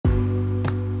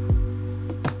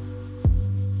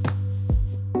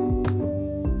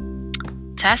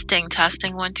Testing,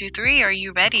 testing, one, two, three. Are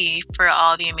you ready for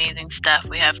all the amazing stuff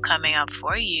we have coming up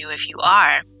for you? If you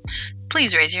are,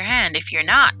 please raise your hand. If you're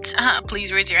not,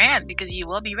 please raise your hand because you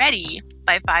will be ready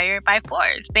by fire, by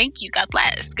force. Thank you. God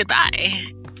bless.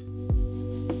 Goodbye.